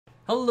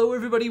Hello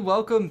everybody,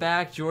 welcome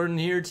back. Jordan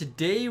here.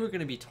 Today we're going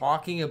to be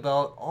talking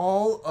about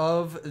all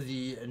of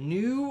the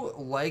new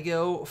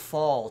LEGO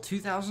Fall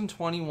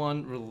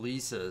 2021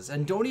 releases.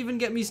 And don't even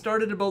get me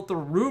started about the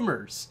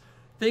rumors.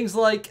 Things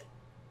like,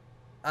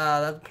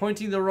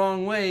 pointing the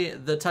wrong way,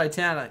 the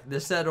Titanic, the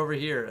set over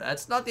here.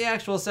 That's not the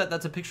actual set,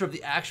 that's a picture of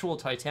the actual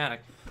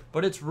Titanic.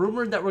 But it's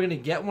rumored that we're going to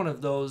get one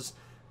of those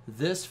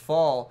this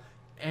fall.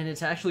 And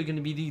it's actually going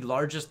to be the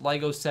largest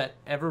LEGO set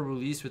ever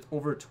released with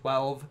over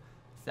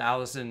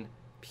 12,000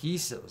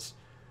 pieces.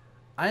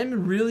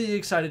 I'm really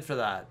excited for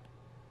that.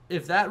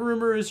 If that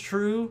rumor is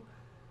true,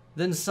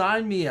 then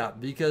sign me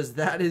up because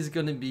that is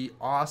going to be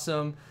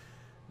awesome.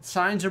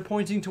 Signs are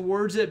pointing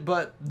towards it,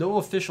 but no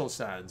official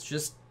signs.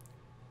 Just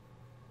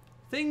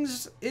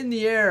things in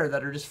the air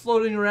that are just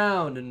floating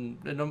around, and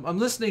I'm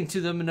listening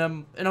to them and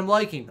I'm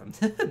liking them.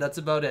 That's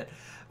about it.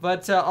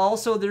 But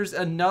also, there's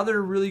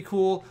another really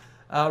cool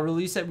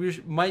release that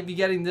we might be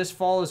getting this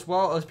fall as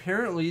well.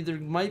 Apparently, there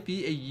might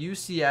be a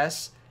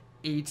UCS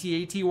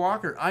AT-AT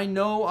Walker. I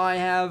know I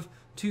have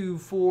 2,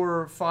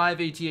 4,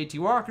 5 AT-AT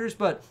Walkers,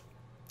 but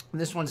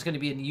this one's going to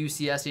be an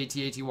UCS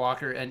AT-AT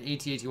Walker, and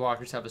AT-AT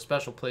Walkers have a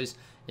special place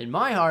in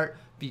my heart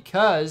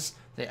because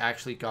they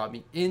actually got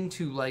me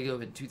into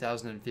LEGO in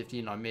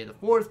 2015 on May the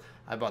 4th.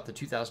 I bought the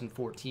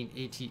 2014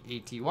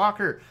 AT-AT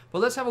Walker. But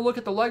let's have a look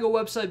at the LEGO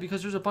website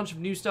because there's a bunch of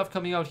new stuff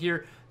coming out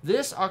here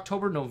this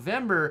October,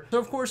 November. So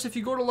of course, if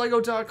you go to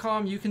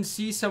lego.com, you can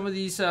see some of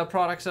these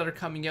products that are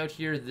coming out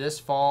here this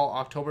fall,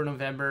 October,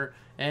 November.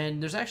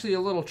 And there's actually a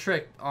little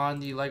trick on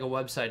the LEGO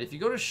website. If you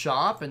go to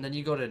shop and then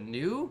you go to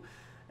new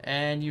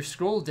and you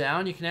scroll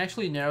down, you can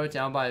actually narrow it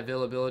down by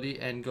availability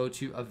and go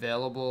to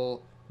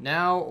available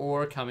now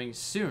or coming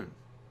soon.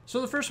 So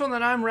the first one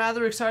that I'm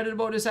rather excited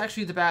about is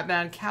actually the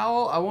Batman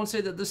cowl. I won't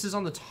say that this is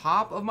on the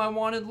top of my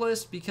wanted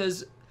list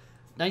because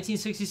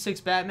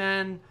 1966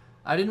 Batman,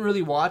 I didn't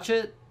really watch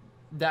it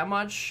that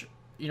much.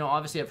 You know,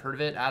 obviously I've heard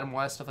of it, Adam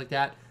West, stuff like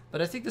that.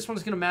 But I think this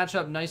one's going to match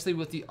up nicely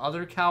with the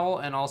other cowl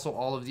and also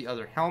all of the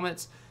other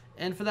helmets.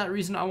 And for that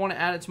reason, I want to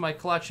add it to my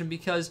collection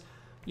because,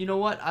 you know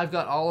what, I've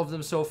got all of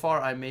them so far.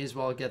 I may as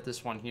well get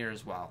this one here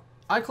as well.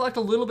 I collect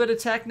a little bit of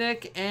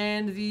Technic,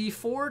 and the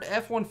Ford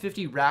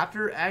F-150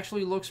 Raptor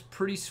actually looks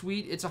pretty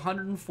sweet. It's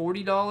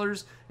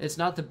 $140. It's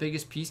not the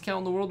biggest piece count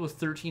in the world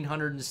with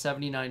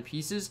 1,379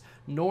 pieces,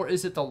 nor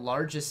is it the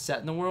largest set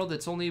in the world.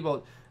 It's only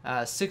about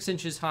 6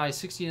 inches high,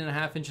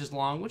 16.5 inches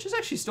long, which is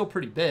actually still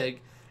pretty big,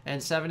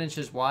 and 7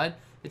 inches wide.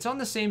 It's on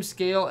the same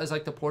scale as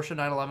like the Porsche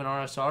 911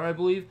 RSR, I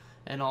believe,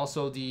 and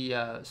also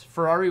the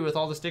Ferrari with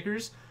all the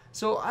stickers.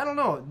 So I don't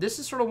know. This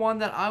is sort of one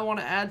that I want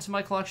to add to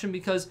my collection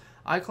because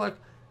I collect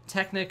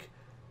Technic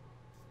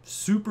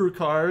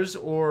supercars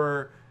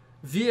or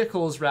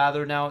vehicles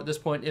rather now at this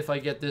point if I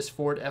get this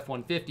Ford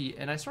F-150,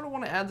 and I sort of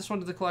want to add this one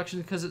to the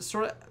collection because it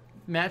sort of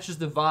matches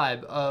the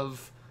vibe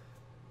of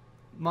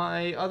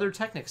my other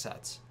Technic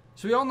sets.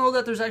 So we all know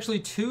that there's actually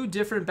 2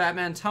 different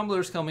Batman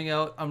tumblers coming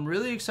out. I'm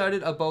really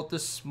excited about the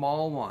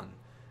small one.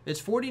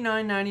 It's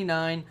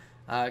 $49.99.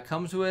 It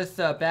comes with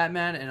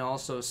Batman and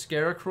also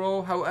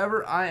Scarecrow.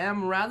 However, I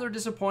am rather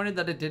disappointed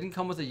that it didn't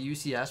come with a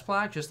UCS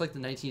plaque, just like the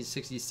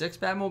 1966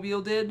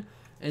 Batmobile did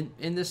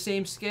in the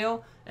same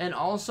scale. And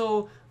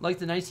also like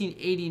the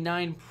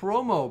 1989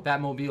 promo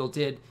Batmobile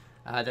did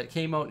that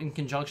came out in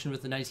conjunction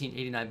with the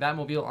 1989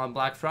 Batmobile on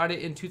Black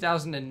Friday in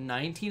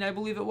 2019, I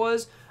believe it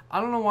was. I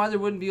don't know why there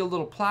wouldn't be a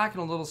little plaque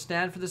and a little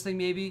stand for this thing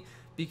maybe,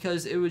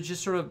 because it would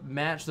just sort of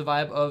match the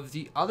vibe of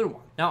the other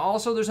one. Now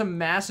also there's a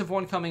massive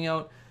one coming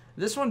out.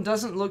 This one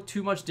doesn't look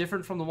too much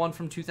different from the one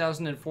from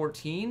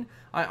 2014.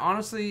 I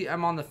honestly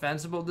am on the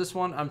fence about this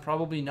one. I'm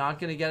probably not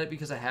going to get it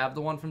because I have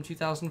the one from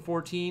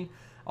 2014.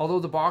 Although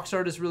the box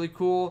art is really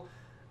cool.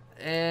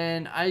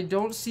 And I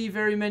don't see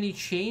very many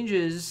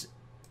changes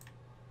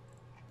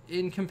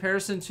in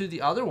comparison to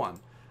the other one.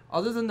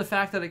 Other than the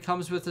fact that it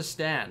comes with a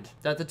stand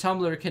that the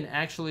tumbler can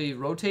actually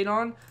rotate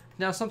on.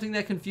 Now, something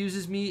that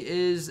confuses me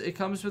is it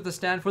comes with a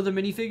stand for the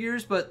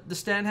minifigures, but the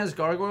stand has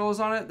gargoyles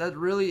on it. That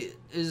really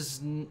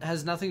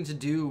has nothing to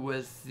do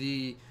with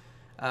the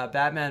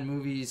Batman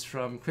movies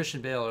from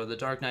Christian Bale or the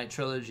Dark Knight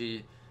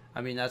trilogy.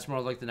 I mean, that's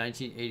more like the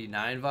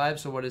 1989 vibe.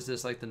 So what is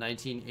this, like the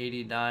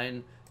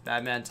 1989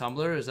 Batman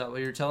tumbler? Is that what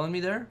you're telling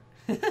me there?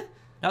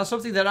 Now,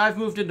 something that I've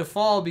moved into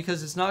fall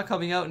because it's not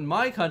coming out in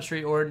my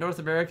country or in North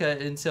America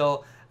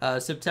until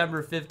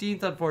September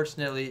 15th,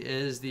 unfortunately,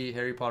 is the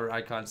Harry Potter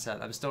Icon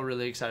set. I'm still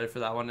really excited for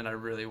that one, and I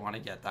really want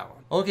to get that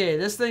one. Okay,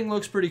 this thing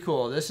looks pretty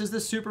cool. This is the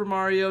Super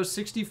Mario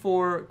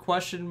 64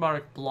 question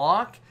mark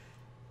block.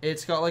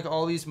 It's got like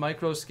all these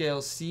micro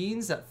scale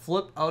scenes that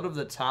flip out of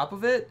the top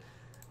of it.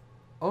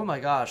 Oh my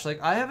gosh,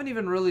 like I haven't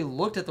even really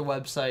looked at the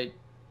website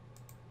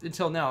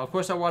until now. Of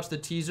course, I watched the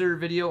teaser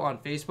video on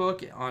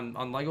Facebook, on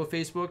LEGO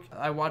Facebook.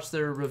 I watched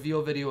their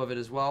reveal video of it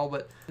as well,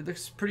 but it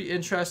looks pretty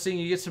interesting.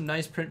 You get some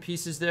nice print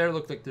pieces there.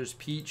 Look like there's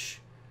Peach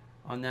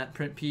on that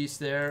print piece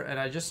there, and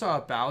I just saw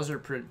a Bowser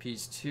print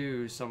piece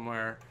too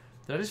somewhere.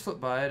 Did I just flip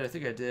by it? I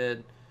think I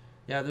did.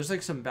 Yeah, there's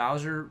like some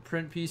Bowser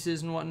print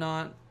pieces and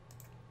whatnot,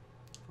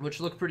 which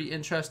look pretty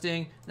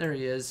interesting. There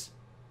he is.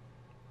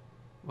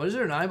 What is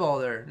there, an eyeball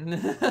there?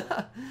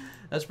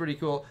 That's pretty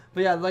cool.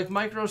 But yeah, like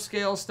micro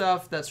scale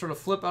stuff that sort of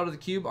flip out of the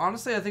cube.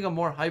 Honestly, I think I'm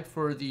more hyped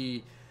for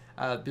the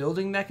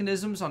building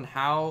mechanisms on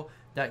how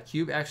that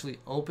cube actually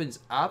opens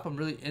up. I'm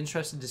really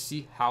interested to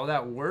see how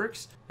that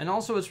works. And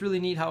also it's really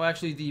neat how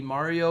actually the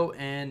Mario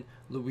and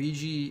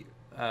Luigi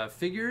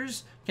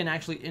figures can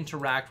actually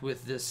interact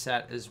with this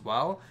set as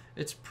well.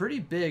 It's pretty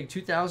big,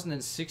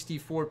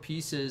 2,064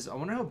 pieces. I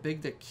wonder how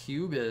big the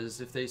cube is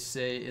if they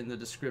say in the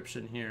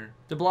description here.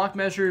 The block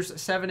measures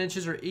 7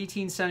 inches or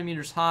 18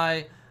 centimeters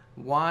high,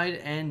 wide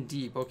and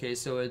deep. Okay,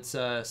 so it's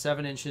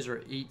 7 inches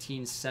or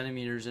 18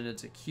 centimeters and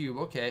it's a cube.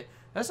 Okay,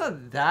 that's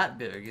not that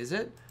big, is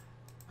it?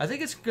 I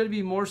think it's going to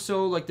be more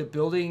so like the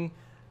building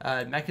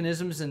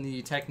mechanisms and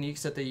the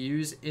techniques that they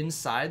use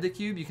inside the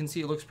cube. You can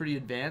see it looks pretty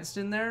advanced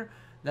in there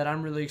that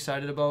I'm really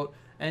excited about.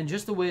 And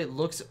just the way it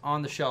looks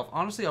on the shelf.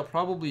 Honestly, I'll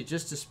probably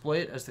just display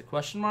it as the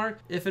question mark.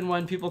 If and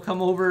when people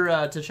come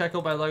over to check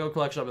out my Lego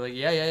collection, I'll be like,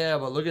 yeah,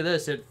 but look at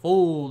this. It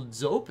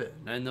folds open.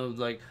 And then,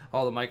 like,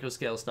 all the micro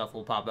scale stuff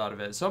will pop out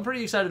of it. So I'm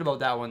pretty excited about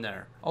that one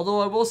there.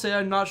 Although I will say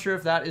I'm not sure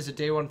if that is a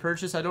day one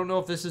purchase. I don't know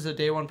if this is a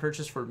day one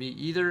purchase for me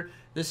either.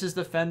 This is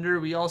the Fender.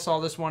 We all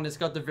saw this one. It's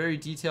got the very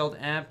detailed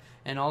amp.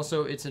 And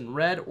also it's in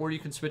red, or you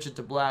can switch it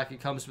to black.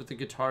 It comes with the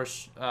guitar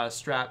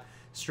strap,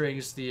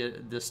 strings, the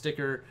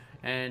sticker.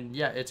 And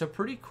yeah, it's a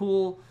pretty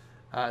cool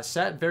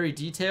set, very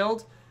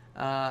detailed.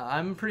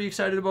 I'm pretty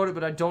excited about it,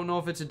 but I don't know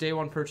if it's a day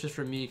one purchase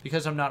for me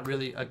because I'm not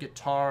really a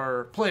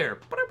guitar player.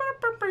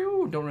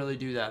 Don't really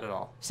do that at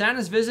all.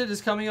 Santa's Visit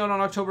is coming out on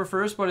October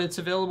 1st, but it's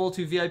available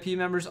to VIP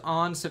members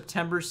on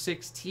September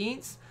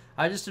 16th.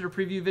 I just did a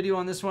preview video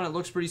on this one. It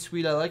looks pretty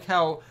sweet. I like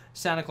how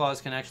Santa Claus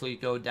can actually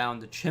go down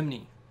the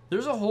chimney.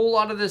 There's a whole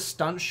lot of this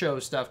stunt show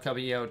stuff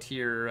coming out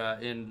here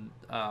in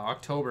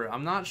October.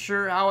 I'm not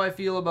sure how I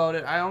feel about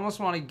it. I almost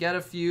want to get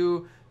a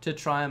few to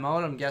try them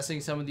out. I'm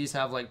guessing some of these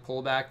have like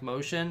pullback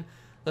motion.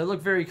 They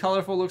look very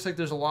colorful. Looks like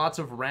there's lots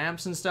of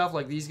ramps and stuff.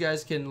 Like these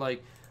guys can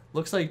like,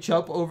 looks like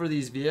jump over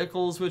these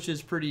vehicles, which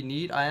is pretty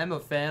neat. I am a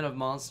fan of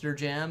Monster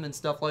Jam and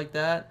stuff like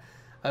that.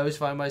 I always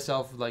find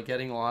myself like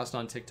getting lost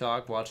on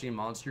TikTok watching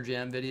Monster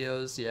Jam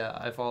videos. Yeah,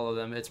 I follow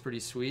them. It's pretty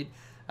sweet.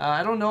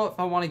 I don't know if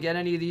I want to get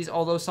any of these,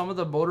 although some of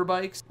the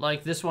motorbikes,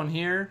 like this one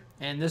here,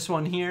 and this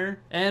one here,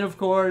 and of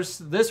course,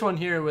 this one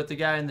here with the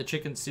guy in the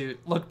chicken suit,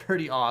 look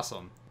pretty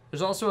awesome.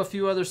 There's also a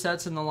few other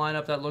sets in the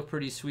lineup that look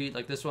pretty sweet,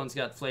 like this one's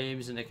got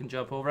flames and it can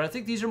jump over. I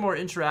think these are more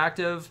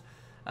interactive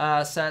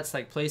sets,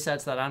 like play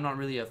sets that I'm not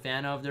really a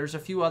fan of. There's a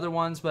few other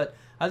ones, but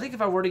I think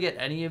if I were to get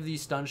any of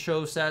these stunt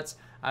show sets,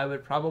 I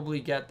would probably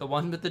get the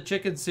one with the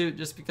chicken suit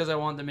just because I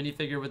want the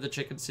minifigure with the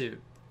chicken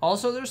suit.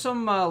 Also, there's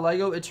some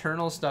Lego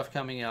Eternal stuff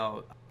coming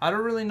out. I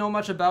don't really know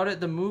much about it.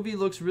 The movie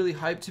looks really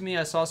hyped to me.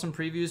 I saw some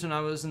previews when I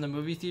was in the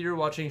movie theater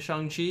watching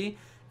Shang-Chi,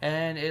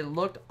 and it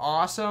looked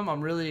awesome.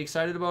 I'm really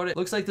excited about it.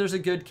 Looks like there's a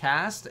good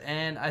cast,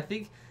 and I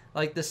think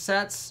like the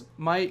sets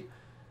might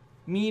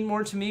mean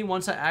more to me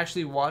once I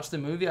actually watch the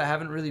movie. I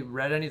haven't really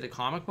read any of the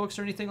comic books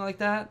or anything like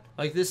that.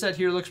 Like this set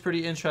here looks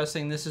pretty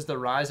interesting. This is the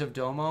Rise of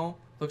Domo.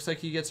 Looks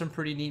like you get some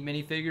pretty neat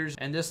minifigures.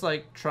 And this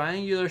like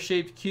triangular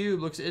shaped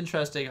cube looks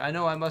interesting. I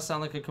know I must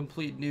sound like a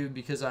complete noob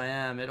because I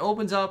am. It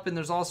opens up and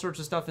there's all sorts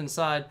of stuff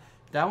inside.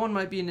 That one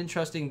might be an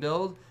interesting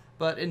build,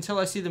 but until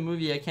I see the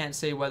movie, I can't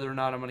say whether or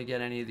not I'm gonna get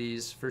any of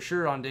these. For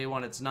sure on day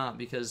one it's not,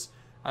 because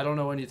I don't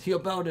know anything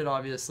about it,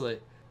 obviously.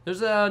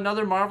 There's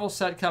another Marvel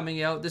set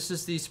coming out. This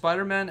is the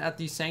Spider-Man at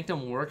the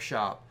Sanctum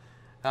Workshop.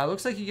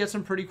 Looks like you get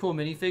some pretty cool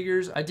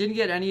minifigures. I didn't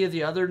get any of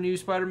the other new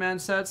Spider-Man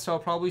sets, so I'll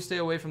probably stay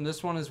away from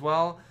this one as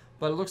well.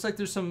 But it looks like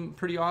there's some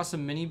pretty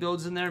awesome mini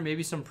builds in there,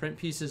 maybe some print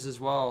pieces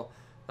as well,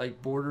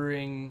 like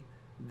bordering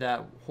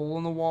that hole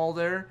in the wall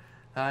there.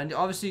 And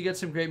obviously you get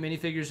some great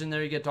minifigures in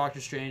there. You get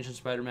Doctor Strange and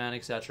Spider-Man,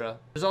 etc.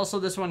 There's also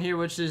this one here,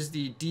 which is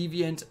the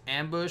Deviant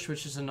Ambush,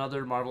 which is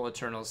another Marvel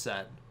Eternal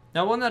set.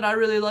 Now, one that I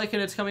really like,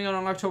 and it's coming out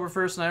on October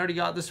 1st, and I already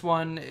got this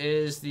one,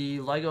 is the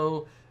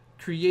Lego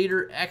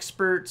Creator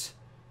Expert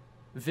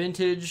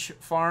Vintage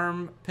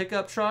Farm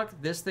Pickup Truck.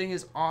 This thing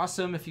is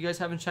awesome. If you guys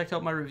haven't checked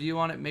out my review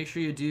on it, make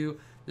sure you do.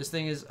 This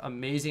thing is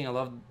amazing. I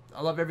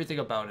love everything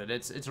about it.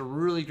 It's a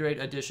really great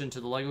addition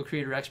to the Lego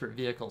Creator Expert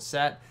vehicle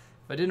set.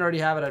 If I didn't already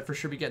have it, I'd for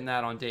sure be getting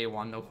that on day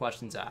one, no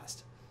questions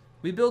asked.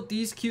 We built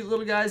these cute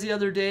little guys the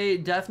other day.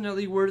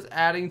 Definitely worth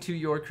adding to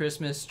your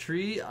Christmas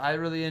tree. I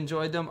really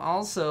enjoyed them.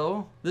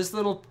 Also, this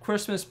little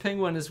Christmas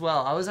penguin as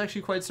well. I was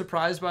actually quite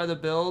surprised by the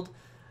build.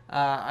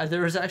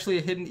 There was actually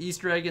a hidden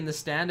Easter egg in the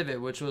stand of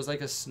it, which was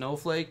like a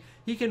snowflake.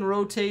 He can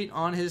rotate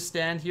on his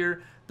stand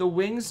here. The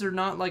wings are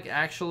not like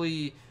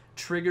actually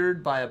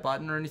triggered by a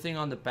button or anything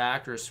on the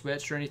back or a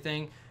switch or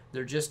anything.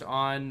 They're just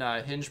on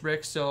hinge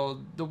bricks, so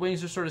the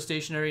wings are sort of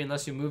stationary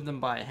unless you move them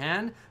by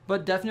hand.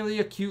 But definitely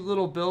a cute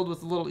little build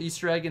with a little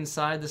Easter egg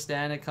inside the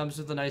stand. It comes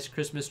with a nice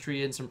Christmas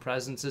tree and some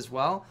presents as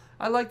well.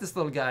 I like this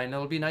little guy, and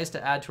it'll be nice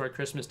to add to our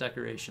Christmas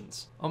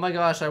decorations. Oh my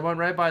gosh, I went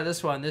right by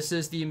this one. This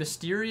is the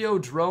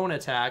Mysterio Drone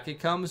Attack. It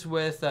comes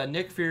with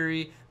Nick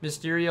Fury,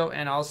 Mysterio,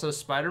 and also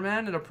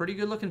Spider-Man, and a pretty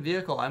good looking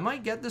vehicle. I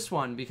might get this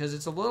one because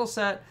it's a little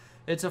set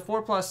It's a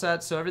 4+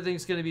 set, so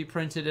everything's going to be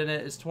printed in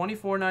it. It's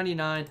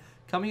 $24.99,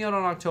 coming out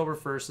on October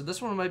 1st. So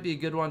this one might be a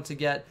good one to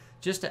get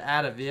just to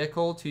add a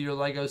vehicle to your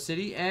Lego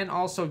City, and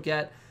also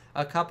get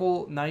a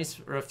few nice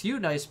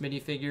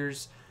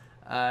minifigures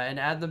and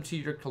add them to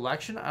your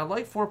collection. I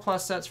like 4+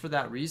 sets for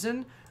that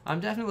reason. I'm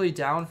definitely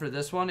down for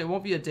this one. It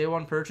won't be a day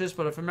one purchase,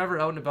 but if I'm ever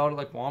out and about at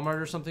like Walmart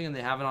or something and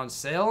they have it on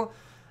sale,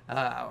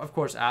 of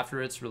course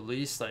after it's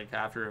released, like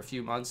after a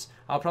few months,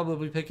 I'll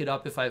probably pick it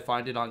up if I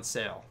find it on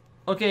sale.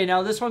 Okay,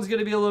 now this one's going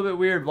to be a little bit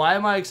weird. Why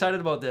am I excited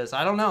about this?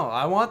 I don't know.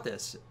 I want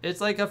this. It's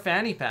like a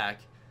fanny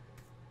pack.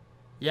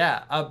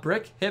 Yeah, a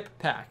brick hip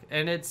pack,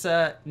 and it's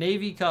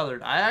navy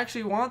colored. I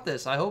actually want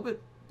this. I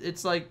hope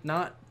it's like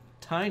not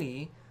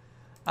tiny.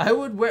 I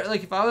would wear,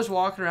 like, if I was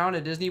walking around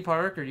at Disney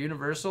Park or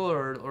Universal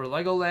or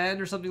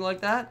Legoland or something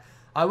like that,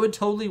 I would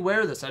totally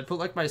wear this. I'd put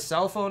like my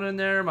cell phone in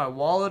there, my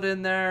wallet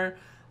in there.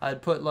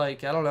 I'd put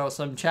like, I don't know,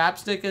 some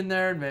chapstick in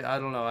there. I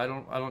don't know.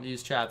 I don't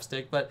use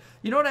chapstick, but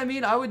you know what I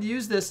mean? I would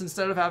use this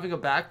instead of having a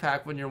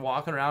backpack when you're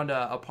walking around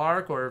a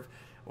park or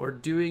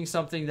doing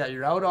something that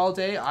you're out all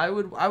day. I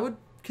would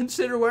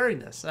consider wearing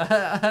this.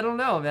 I don't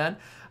know, man.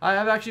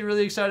 I'm actually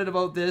really excited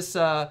about this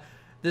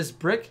this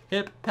brick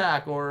hip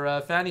pack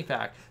or fanny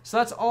pack. So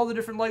that's all the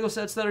different Lego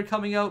sets that are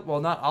coming out.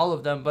 Well, not all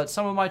of them, but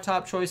some of my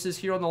top choices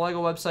here on the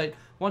Lego website.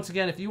 Once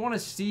again, if you want to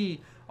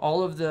see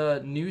all of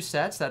the new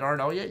sets that aren't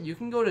out yet, you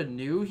can go to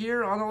new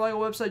here on the Lego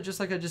website, just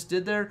like I just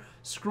did there.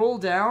 Scroll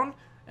down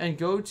and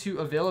go to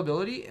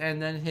availability and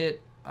then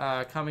hit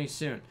coming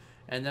soon.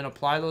 And then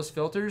apply those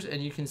filters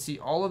and you can see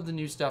all of the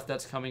new stuff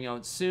that's coming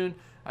out soon.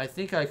 I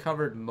think I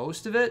covered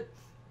most of it,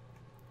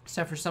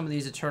 except for some of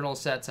these Eternal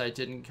sets I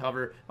didn't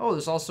cover. Oh,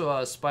 there's also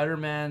a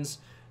Spider-Man's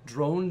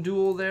drone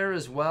duel there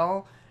as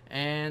well,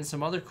 and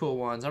some other cool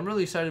ones. I'm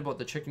really excited about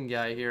the chicken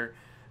guy here.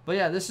 But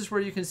yeah, this is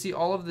where you can see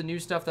all of the new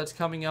stuff that's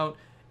coming out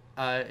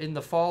in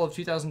the fall of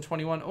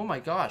 2021. Oh my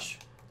gosh,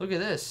 look at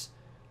this.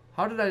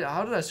 How did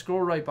I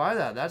scroll right by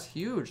that? That's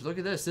huge. Look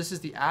at this. This is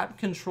the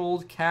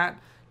app-controlled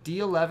cat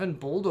D11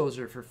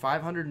 bulldozer for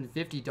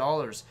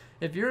 $550.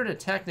 If you're in a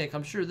Technic,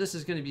 I'm sure this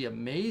is going to be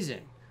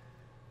amazing.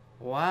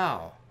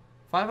 Wow.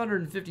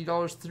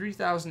 $550,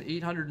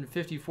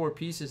 3,854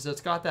 pieces.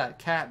 That's got that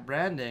cat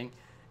branding,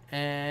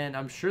 and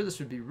I'm sure this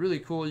would be really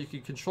cool. You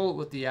can control it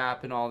with the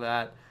app and all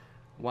that.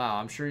 Wow,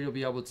 I'm sure you'll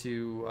be able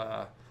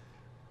to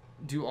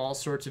do all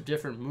sorts of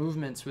different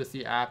movements with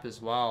the app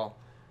as well.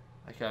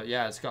 Like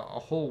yeah, it's got a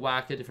whole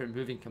whack of different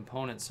moving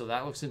components, so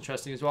that looks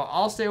interesting as well.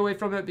 I'll stay away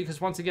from it because,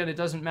 once again, it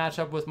doesn't match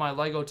up with my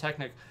Lego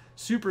Technic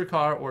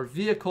supercar or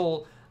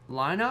vehicle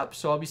lineup,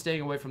 so I'll be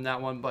staying away from that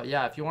one. But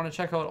yeah, if you want to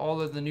check out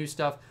all of the new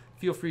stuff,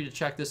 feel free to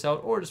check this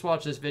out or just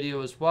watch this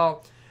video as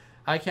well.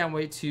 I can't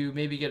wait to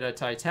maybe get a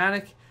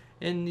Titanic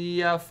in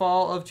the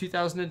fall of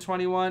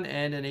 2021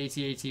 and an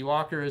AT-AT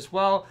Walker as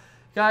well.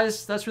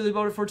 Guys, that's really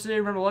about it for today.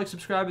 Remember to like,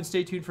 subscribe, and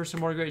stay tuned for some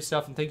more great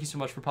stuff. And thank you so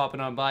much for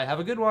popping on by. Have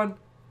a good one.